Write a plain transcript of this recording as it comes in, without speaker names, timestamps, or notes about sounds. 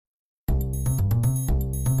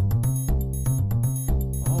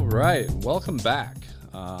right, welcome back.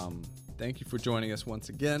 Thank you for joining us once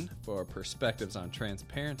again for Perspectives on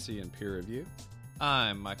Transparency and Peer Review.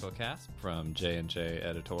 I'm Michael Kasp from J&J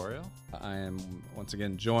Editorial. I am once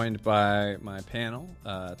again joined by my panel,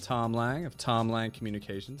 Tom Lang of Tom Lang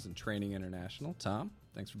Communications and Training International. Tom,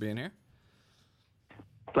 thanks for being here.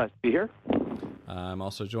 Glad to be here. I'm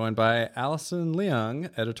also joined by Allison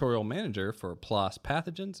Leung, Editorial Manager for PLOS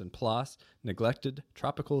Pathogens and PLOS Neglected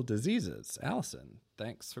Tropical Diseases. Allison,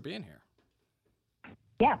 thanks for being here.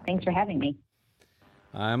 Yeah, thanks for having me.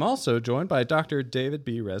 I'm also joined by Dr. David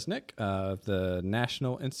B. Resnick of the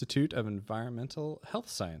National Institute of Environmental Health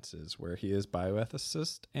Sciences, where he is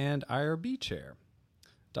bioethicist and IRB chair.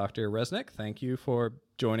 Dr. Resnick, thank you for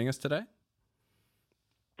joining us today.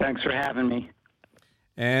 Thanks for having me.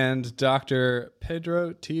 And Dr.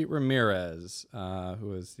 Pedro T. Ramirez,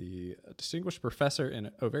 who is the Distinguished Professor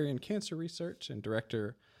in Ovarian Cancer Research and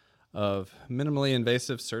Director of Minimally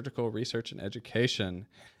Invasive Surgical Research and Education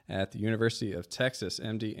at the University of Texas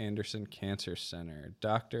MD Anderson Cancer Center.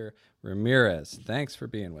 Dr. Ramirez, thanks for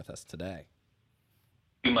being with us today.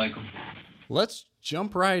 Thank you, Michael. Let's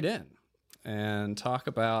jump right in and talk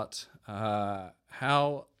about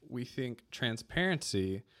how we think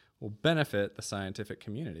transparency will benefit the scientific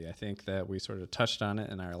community. I think that we sort of touched on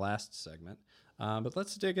it in our last segment, but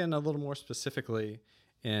let's dig in a little more specifically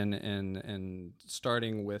in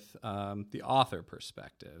starting with the author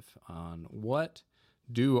perspective on what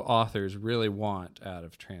do authors really want out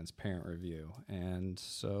of transparent review. And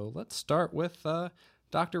so let's start with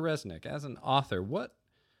Dr. Resnick. As an author, what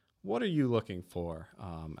are you looking for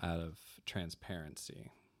out of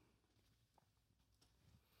transparency?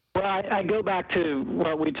 Well, I go back to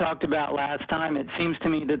what we talked about last time. It seems to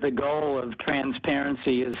me that the goal of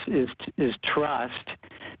transparency is trust.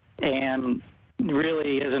 And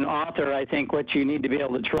really, as an author, I think what you need to be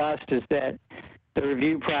able to trust is that the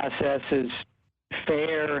review process is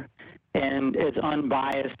fair and as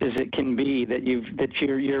unbiased as it can be, that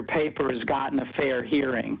your paper has gotten a fair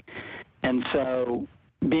hearing. And so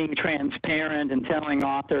being transparent and telling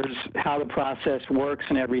authors how the process works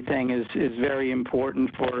and everything is very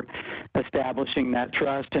important for establishing that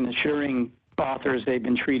trust and assuring authors they've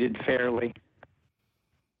been treated fairly.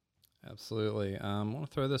 Absolutely. I want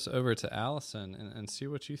to throw this over to Allison and see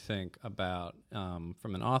what you think about,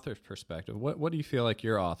 from an author's perspective, what do you feel like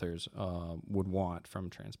your authors would want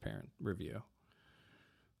from transparent review?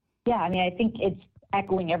 Yeah, I mean, I think it's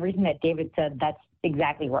echoing everything that David said. That's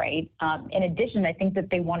exactly right. In addition, I think that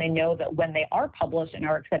they want to know that when they are published and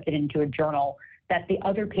are accepted into a journal, that the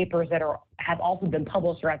other papers that have also been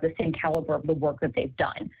published are at the same caliber of the work that they've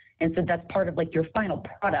done. And so that's part of like your final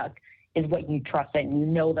product is what you trust in. You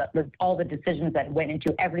know that all the decisions that went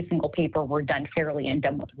into every single paper were done fairly and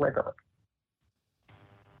done with rigor.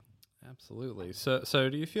 Absolutely. So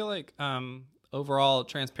do you feel like overall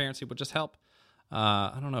transparency would just help?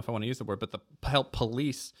 I don't know if I want to use the word, but help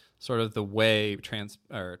police sort of the way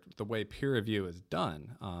peer review is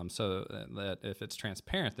done, so that if it's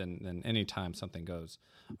transparent, then anytime something goes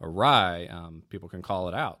awry, people can call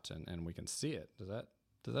it out and we can see it.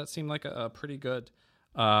 Does that seem like a pretty good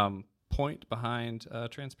point behind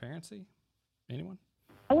transparency? Anyone?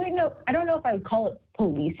 I don't know if I would call it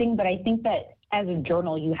policing, but I think that as a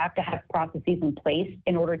journal, you have to have processes in place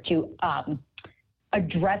in order to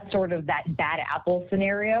address sort of that bad apple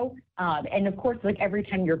scenario. And of course, like every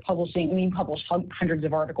time you're publishing, we publish hundreds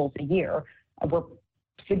of articles a year. We're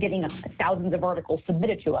getting thousands of articles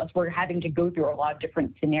submitted to us. We're having to go through a lot of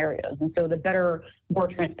different scenarios. And so the better, more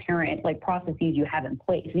transparent like processes you have in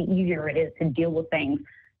place, the easier it is to deal with things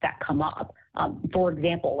that come up. For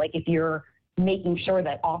example, like if you're making sure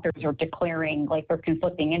that authors are declaring like their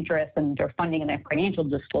conflicting interests and their funding and their financial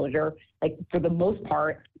disclosure, like for the most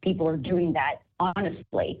part, people are doing that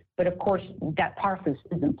honestly. But of course, that process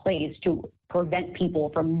is in place to prevent people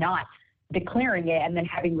from not declaring it and then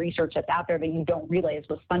having research that's out there that you don't realize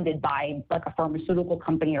was funded by like a pharmaceutical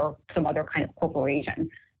company or some other kind of corporation.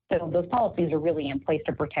 So those policies are really in place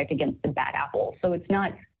to protect against the bad apple. So it's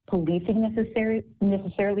not policing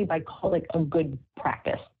necessarily, but I call it a good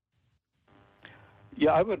practice.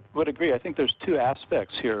 Yeah, I would agree. I think there's two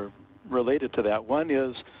aspects here related to that. One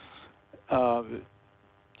is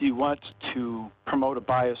you want to promote a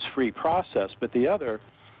bias-free process, but the other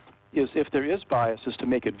is if there is bias, is to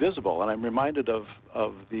make it visible. And I'm reminded of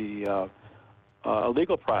the a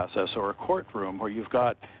legal process or a courtroom where you've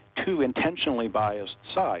got two intentionally biased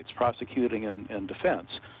sides, prosecuting and defense.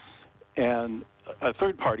 And a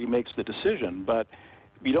third party makes the decision, but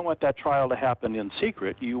you don't want that trial to happen in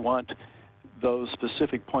secret. You want those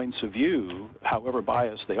specific points of view, however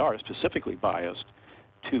biased they are, specifically biased,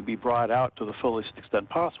 to be brought out to the fullest extent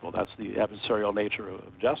possible. That's the adversarial nature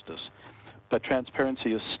of justice. But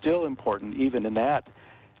transparency is still important even in that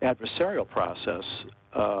adversarial process,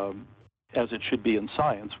 as it should be in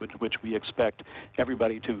science, which we expect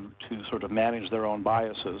everybody to sort of manage their own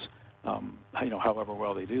biases, however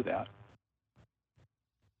well they do that.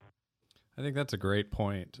 I think that's a great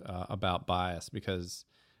point about bias, because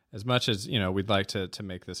as much as we'd like to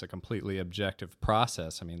make this a completely objective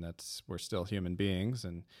process, I mean, we're still human beings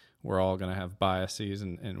and we're all going to have biases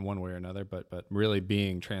in one way or another. But really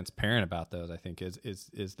being transparent about those, I think, is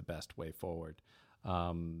the best way forward.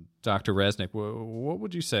 Dr. Resnick, what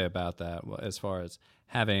would you say about that as far as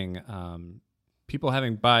having people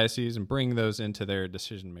having biases and bringing those into their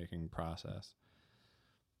decision-making process?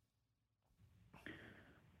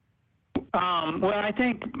 Well, I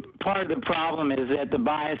think part of the problem is that the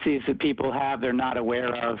biases that people have, they're not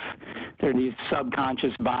aware of. They're these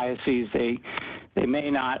subconscious biases. They may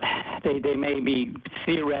not. They may be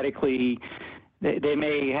theoretically. They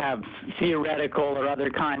may have theoretical or other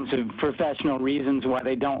kinds of professional reasons why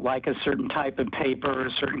they don't like a certain type of paper,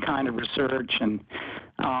 a certain kind of research, and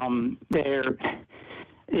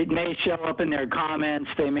it may show up in their comments.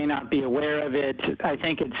 They may not be aware of it. I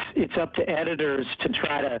think it's up to editors to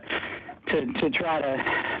try to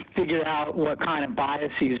figure out what kind of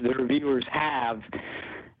biases the reviewers have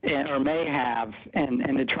or may have,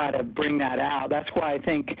 and to try to bring that out. That's why I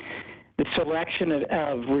think the selection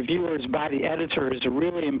of reviewers by the editor is a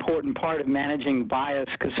really important part of managing bias,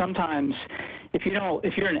 because sometimes if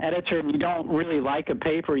you're an editor and you don't really like a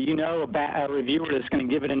paper, a reviewer that's going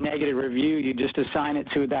to give it a negative review, you just assign it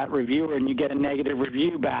to that reviewer and you get a negative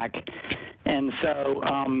review back. And so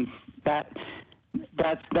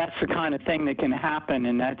that's the kind of thing that can happen.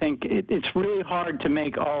 And I think it's really hard to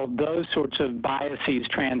make all those sorts of biases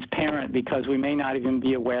transparent because we may not even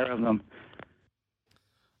be aware of them.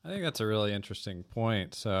 I think that's a really interesting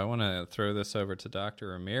point. So I want to throw this over to Dr.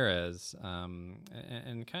 Ramirez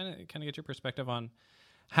and kind of get your perspective on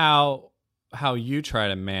how you try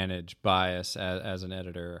to manage bias as an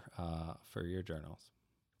editor for your journals.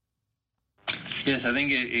 Yes, I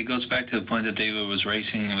think it goes back to the point that David was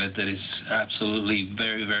raising with that is absolutely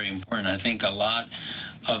very, very important. I think a lot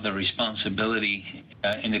of the responsibility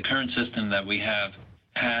in the current system that we have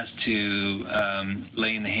has to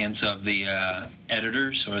lay in the hands of the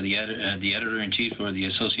editors or the editor-in-chief or the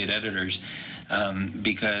associate editors,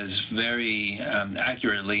 because very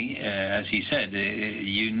accurately, as he said,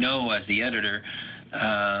 as the editor,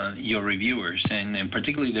 your reviewers, and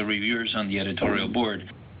particularly the reviewers on the editorial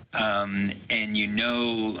board, and you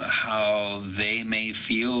know how they may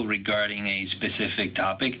feel regarding a specific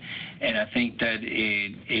topic. And I think that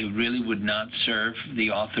it really would not serve the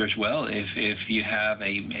authors well if you have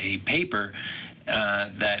a paper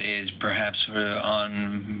that is perhaps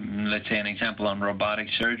on, let's say, an example on robotic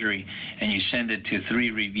surgery, and you send it to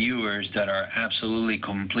 3 reviewers that are absolutely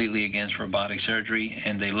completely against robotic surgery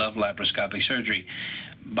and they love laparoscopic surgery.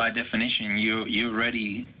 By definition, you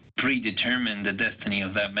already predetermined the destiny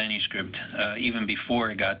of that manuscript even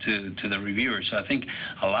before it got to the reviewer. So I think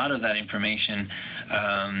a lot of that information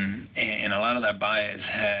and a lot of that bias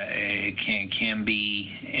can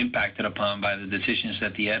be impacted upon by the decisions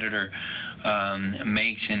that the editor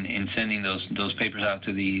makes in sending those papers out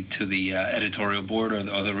to the editorial board or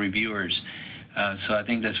the reviewers. So I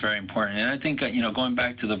think that's very important. And I think going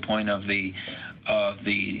back to the point of the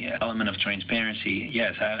element of transparency,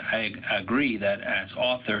 yes, I agree that as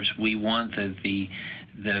authors we want the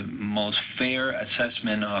most fair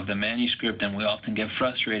assessment of the manuscript, and we often get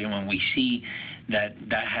frustrated when we see that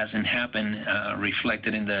hasn't happened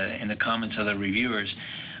reflected in the comments of the reviewers.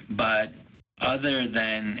 But other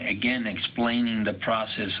than, again, explaining the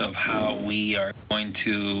process of how we are going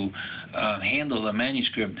to handle the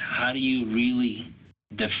manuscript, how do you really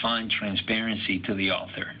define transparency to the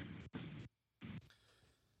author?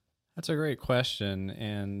 That's a great question,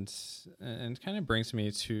 and kind of brings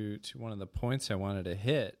me to one of the points I wanted to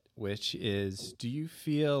hit, which is, do you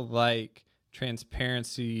feel like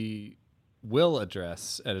transparency will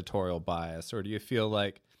address editorial bias, or do you feel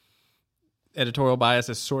like editorial bias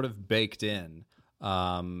is sort of baked in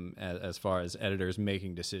as far as editors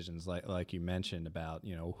making decisions, like you mentioned about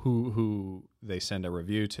who they send a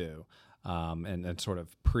review to, and sort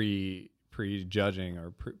of prejudging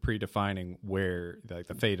or predefining where the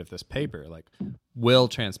fate of this paper? Like, will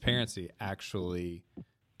transparency actually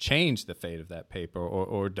change the fate of that paper,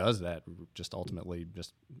 or does that just ultimately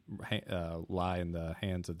just lie in the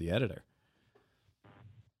hands of the editor?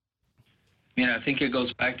 I think it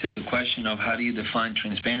goes back to the question of how do you define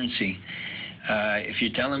transparency. If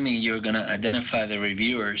you're telling me you're going to identify the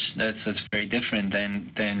reviewers, that's very different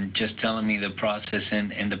than just telling me the process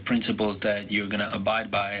and the principles that you're going to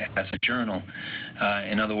abide by as a journal.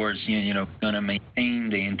 In other words, going to maintain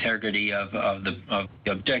the integrity of the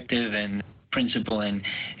objective and principle and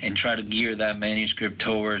try to gear that manuscript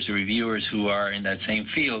towards the reviewers who are in that same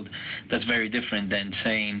field. That's very different than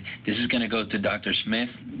saying this is going to go to Dr. Smith,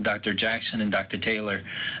 Dr. Jackson, and Dr. Taylor.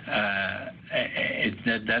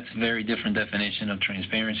 That's a very different definition of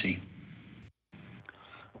transparency.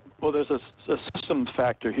 Well, there's a systems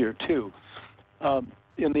factor here too.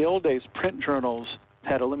 In the old days, print journals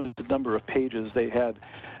had a limited number of pages. They had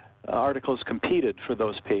articles competed for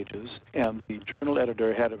those pages, and the journal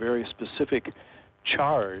editor had a very specific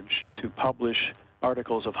charge to publish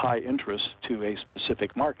articles of high interest to a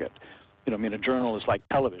specific market. A journal is like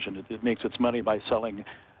television. It makes its money by selling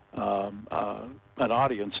an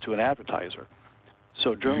audience to an advertiser.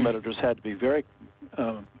 So journal editors had to be very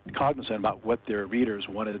cognizant about what their readers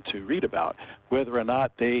wanted to read about, whether or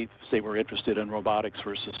not they were interested in robotics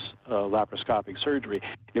versus laparoscopic surgery.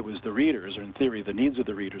 It was the readers, or in theory, the needs of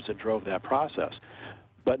the readers that drove that process.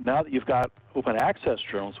 But now that you've got open access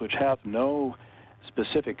journals, which have no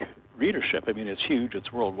specific readership, it's huge,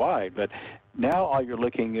 it's worldwide, but now all you're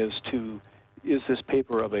looking is this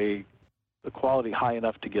paper of a quality high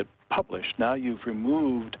enough to get published? Now you've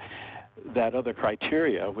removed that other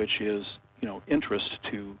criteria, which is interest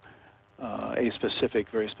to a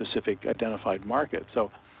very specific identified market.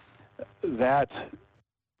 So that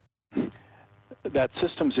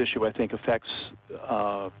systems issue, I think, affects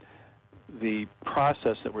the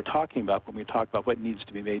process that we're talking about when we talk about what needs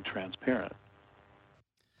to be made transparent.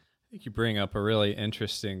 I think you bring up a really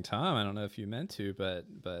interesting time. I don't know if you meant to,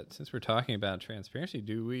 but since we're talking about transparency,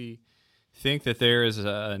 do we think that there is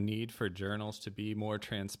a need for journals to be more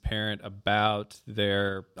transparent about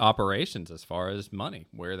their operations as far as money,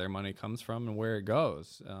 where their money comes from and where it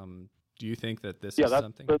goes? Do you think that this is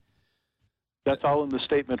something? That's all in the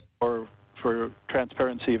statement for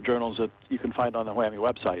transparency of journals that you can find on the WWAMI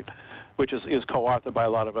website, which is co-authored by a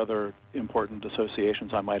lot of other important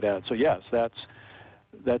associations, I might add. So yes, that's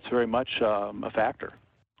very much a factor.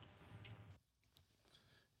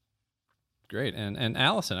 Great. And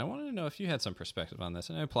Allison, I wanted to know if you had some perspective on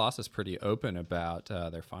this. I know PLOS is pretty open about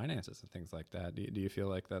their finances and things like that. Do you feel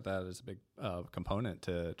like that is a big component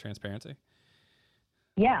to transparency?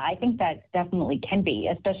 Yeah, I think that definitely can be,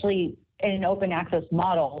 especially in an open access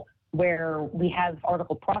model where we have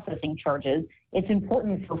article processing charges. It's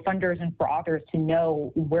important for funders and for authors to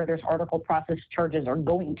know where those article process charges are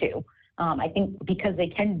going to. I think because they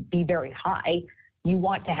can be very high, you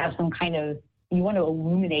want to have you want to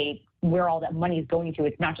illuminate where all that money is going to.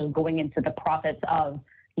 It's not just going into the profits of,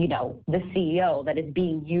 the CEO, that is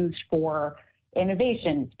being used for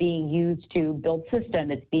innovation. It's being used to build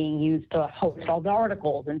systems. It's being used to host all the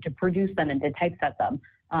articles and to produce them and to typeset them.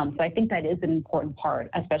 So I think that is an important part,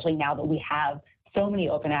 especially now that we have so many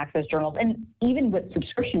open access journals. And even with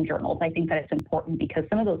subscription journals, I think that it's important because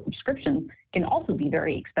some of those subscriptions can also be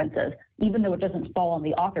very expensive, even though it doesn't fall on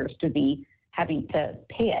the authors to be having to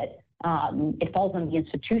pay it. It falls on the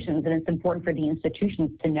institutions, and it's important for the institutions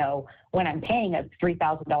to know when I'm paying a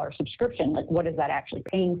 $3,000 subscription, like what is that actually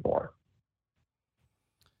paying for?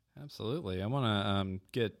 Absolutely. I want to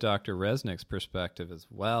get Dr. Resnick's perspective as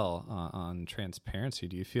well on transparency.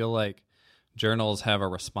 Do you feel like journals have a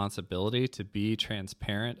responsibility to be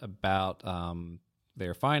transparent about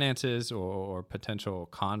their finances or potential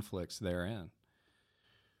conflicts therein?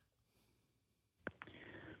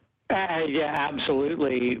 Yeah,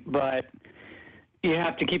 absolutely. But you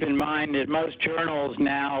have to keep in mind that most journals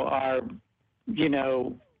now are,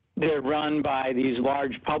 they're run by these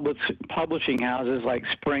large publishing houses like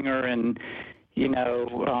Springer and,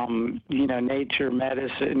 Nature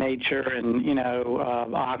Medicine, Nature and,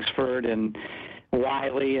 Oxford and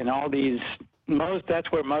Wiley and all these. That's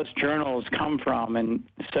where most journals come from. And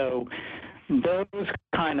so those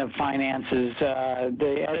kind of finances,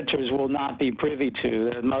 the editors will not be privy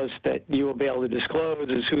to. The most that you will be able to disclose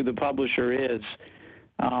is who the publisher is.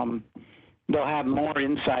 They'll have more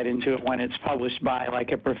insight into it when it's published by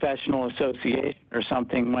like a professional association or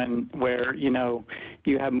something where you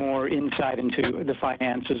have more insight into the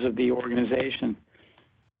finances of the organization.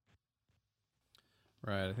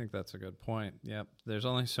 Right. I think that's a good point. Yep. There's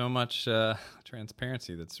only so much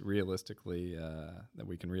transparency that's realistically that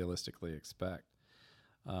we can realistically expect.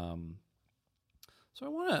 So I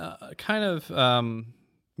want to kind of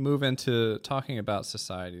move into talking about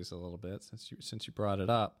societies a little bit since you brought it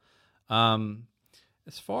up.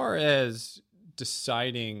 As far as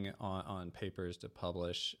deciding on papers to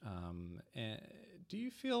publish, do you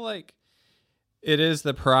feel like it is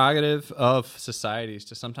the prerogative of societies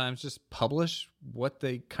to sometimes just publish what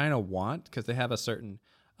they kind of want because they have a certain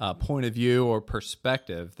point of view or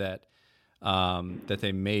perspective that that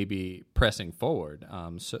they may be pressing forward.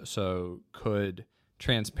 So could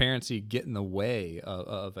transparency get in the way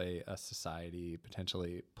of a society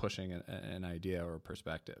potentially pushing an idea or a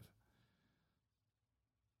perspective?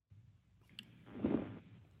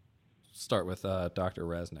 Start with Dr.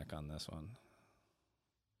 Resnick on this one.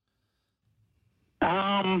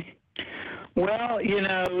 Well,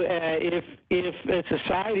 if a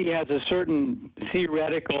society has a certain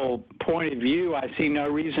theoretical point of view, I see no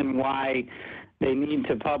reason why they need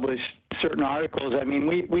to publish certain articles. I mean,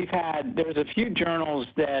 there's a few journals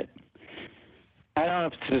that, I don't know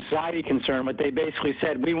if it's a society concern, but they basically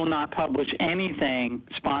said we will not publish anything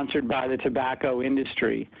sponsored by the tobacco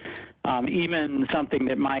industry, even something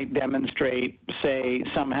that might demonstrate, say,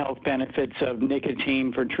 some health benefits of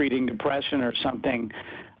nicotine for treating depression or something.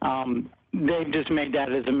 They've just made that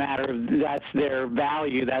as a matter of that's their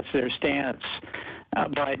value, that's their stance.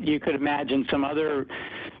 But you could imagine some other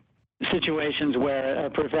situations where a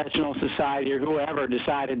professional society or whoever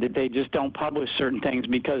decided that they just don't publish certain things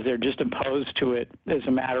because they're just opposed to it as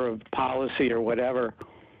a matter of policy or whatever.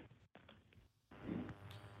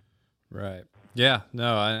 Right. Yeah.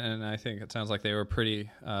 No, and I think it sounds like they were pretty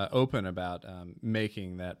open about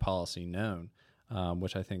making that policy known,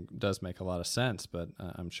 which I think does make a lot of sense. But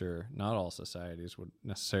I'm sure not all societies would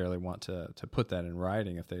necessarily want to put that in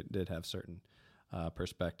writing if they did have certain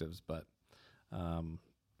perspectives. But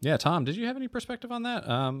yeah, Tom, did you have any perspective on that?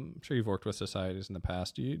 I'm sure you've worked with societies in the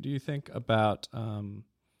past. Do you think about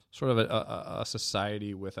sort of a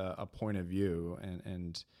society with a point of view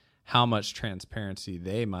and how much transparency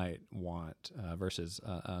they might want versus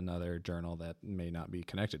another journal that may not be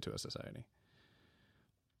connected to a society?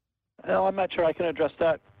 Well, I'm not sure I can address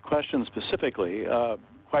that question specifically.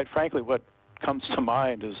 Quite frankly, what comes to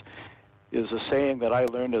mind is a saying that I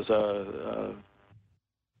learned as a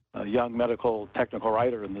young medical technical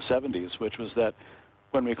writer in the 70s, which was that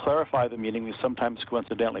when we clarify the meaning, we sometimes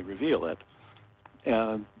coincidentally reveal it.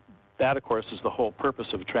 And that, of course, is the whole purpose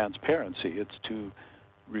of transparency. It's to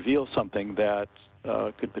reveal something that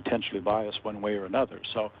could potentially bias one way or another.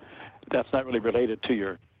 So that's not really related to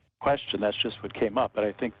your question. That's just what came up. But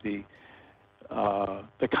I think the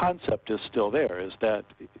concept is still there, is that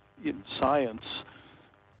in science,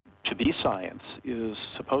 to be science is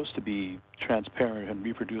supposed to be transparent and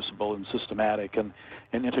reproducible and systematic and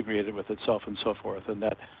integrated with itself and so forth, and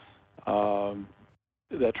that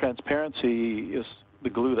that transparency is the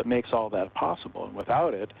glue that makes all that possible. And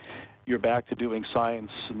without it, you're back to doing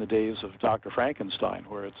science in the days of Dr. Frankenstein,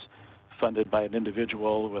 where it's funded by an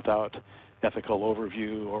individual without ethical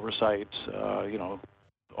overview, oversight,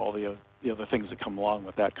 all the other things that come along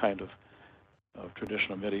with that kind of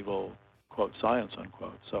traditional medieval, quote, science,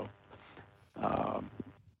 unquote. So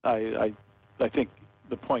I think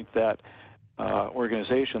the point that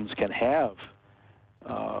organizations can have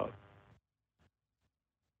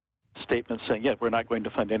statements saying, yeah, we're not going to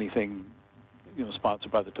fund anything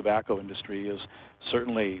sponsored by the tobacco industry is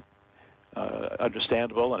certainly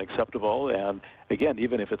understandable and acceptable. And again,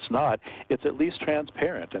 even if it's not, it's at least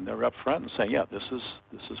transparent, and they're upfront and saying, yeah, this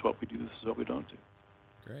is what we do, this is what we don't do.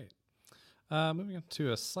 Great. Moving on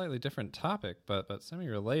to a slightly different topic, but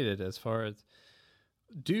semi-related, as far as,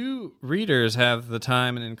 do readers have the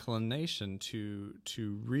time and inclination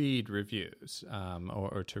to read reviews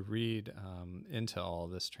or to read into all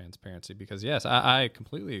this transparency? Because yes, I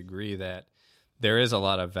completely agree that there is a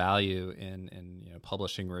lot of value in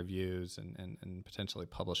publishing reviews and potentially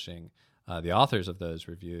publishing the authors of those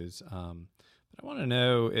reviews. But I want to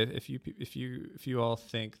know if you all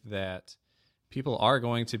think that people are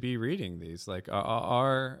going to be reading these. Like,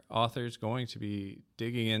 are authors going to be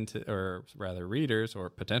digging into, or rather readers or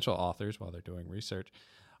potential authors while they're doing research,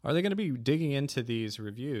 are they going to be digging into these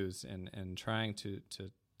reviews and trying to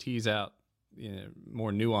tease out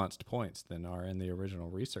more nuanced points than are in the original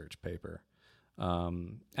research paper?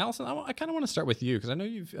 Allison, I kind of want to start with you, because I know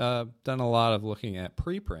you've done a lot of looking at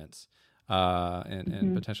preprints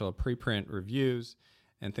and potential preprint reviews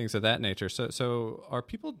and things of that nature. So are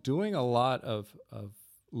people doing a lot of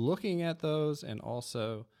looking at those and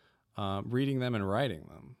also reading them and writing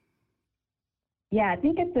them? Yeah, I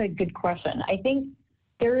think it's a good question. I think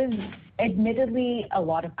there is admittedly a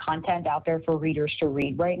lot of content out there for readers to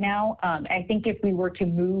read right now. I think if we were to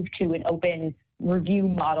move to an open review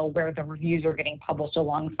model where the reviews are getting published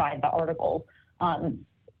alongside the articles,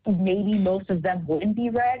 maybe most of them wouldn't be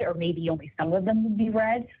read, or maybe only some of them would be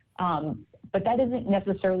read. but that isn't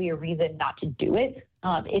necessarily a reason not to do it.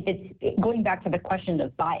 If it's going back to the question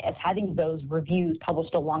of bias, having those reviews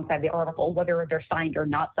published alongside the article, whether they're signed or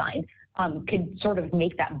not signed, could sort of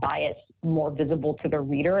make that bias more visible to the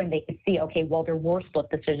reader, and they could see, okay, well, there were split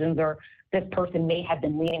decisions, or this person may have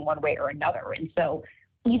been leaning one way or another. And so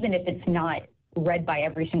even if it's not read by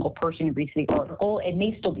every single person who reads the article, it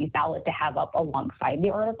may still be valid to have up alongside the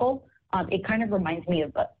article. It kind of reminds me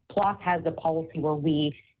of PLOS has a policy where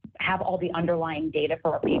we have all the underlying data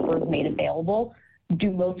for our papers made available.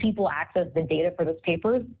 Do most people access the data for those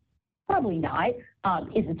papers? Probably not.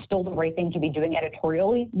 Is it still the right thing to be doing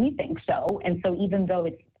editorially? We think so. And so even though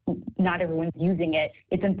it's not everyone's using it,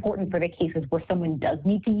 it's important for the cases where someone does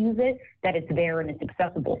need to use it, that it's there and it's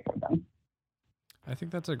accessible for them. I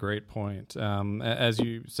think that's a great point. As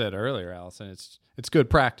you said earlier, Allison, it's good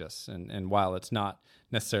practice. And while it's not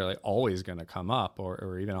necessarily always going to come up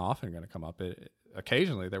or even often going to come up,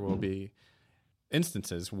 occasionally there will be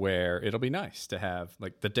instances where it'll be nice to have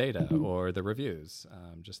like the data or the reviews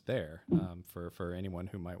just there for anyone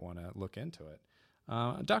who might want to look into it.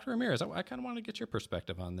 Dr. Ramirez, I kind of want to get your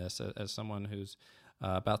perspective on this as someone who's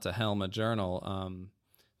about to helm a journal.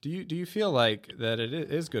 Do you feel like that it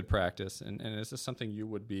is good practice, and is this something you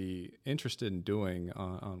would be interested in doing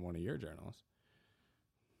on one of your journals?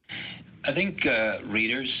 I think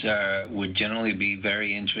readers would generally be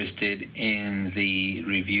very interested in the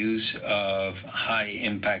reviews of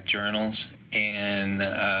high-impact journals and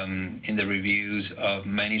in the reviews of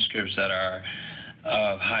manuscripts that are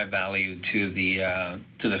of high value to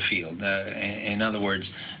the field. In other words,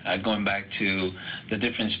 going back to the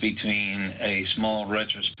difference between a small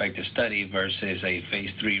retrospective study versus a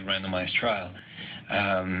phase 3 randomized trial.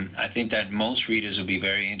 I think that most readers will be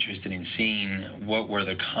very interested in seeing what were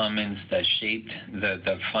the comments that shaped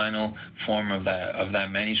the final form of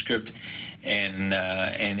that manuscript, and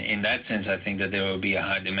in that sense, I think that there will be a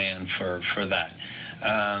high demand for that.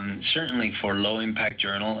 Certainly for low-impact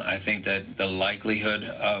journal, I think that the likelihood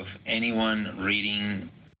of anyone reading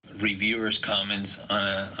reviewers' comments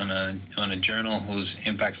on a journal whose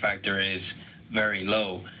impact factor is very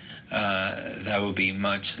low, that would be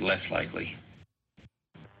much less likely.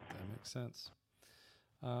 That makes sense.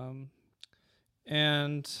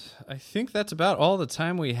 And I think that's about all the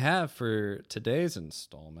time we have for today's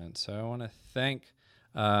installment. So I want to thank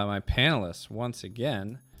my panelists once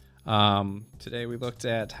again. Today we looked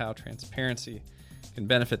at how transparency can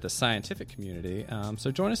benefit the scientific community.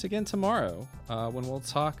 So join us again tomorrow when we'll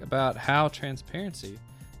talk about how transparency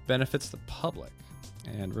benefits the public.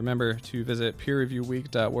 And remember to visit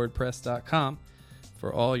peerreviewweek.wordpress.com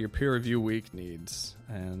for all your Peer Review Week needs.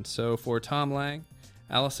 And so for Tom Lang,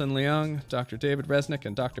 Allison Leung, Dr. David Resnick,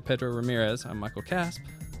 and Dr. Pedro Ramirez, I'm Michael Kasp.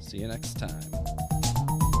 See you next time.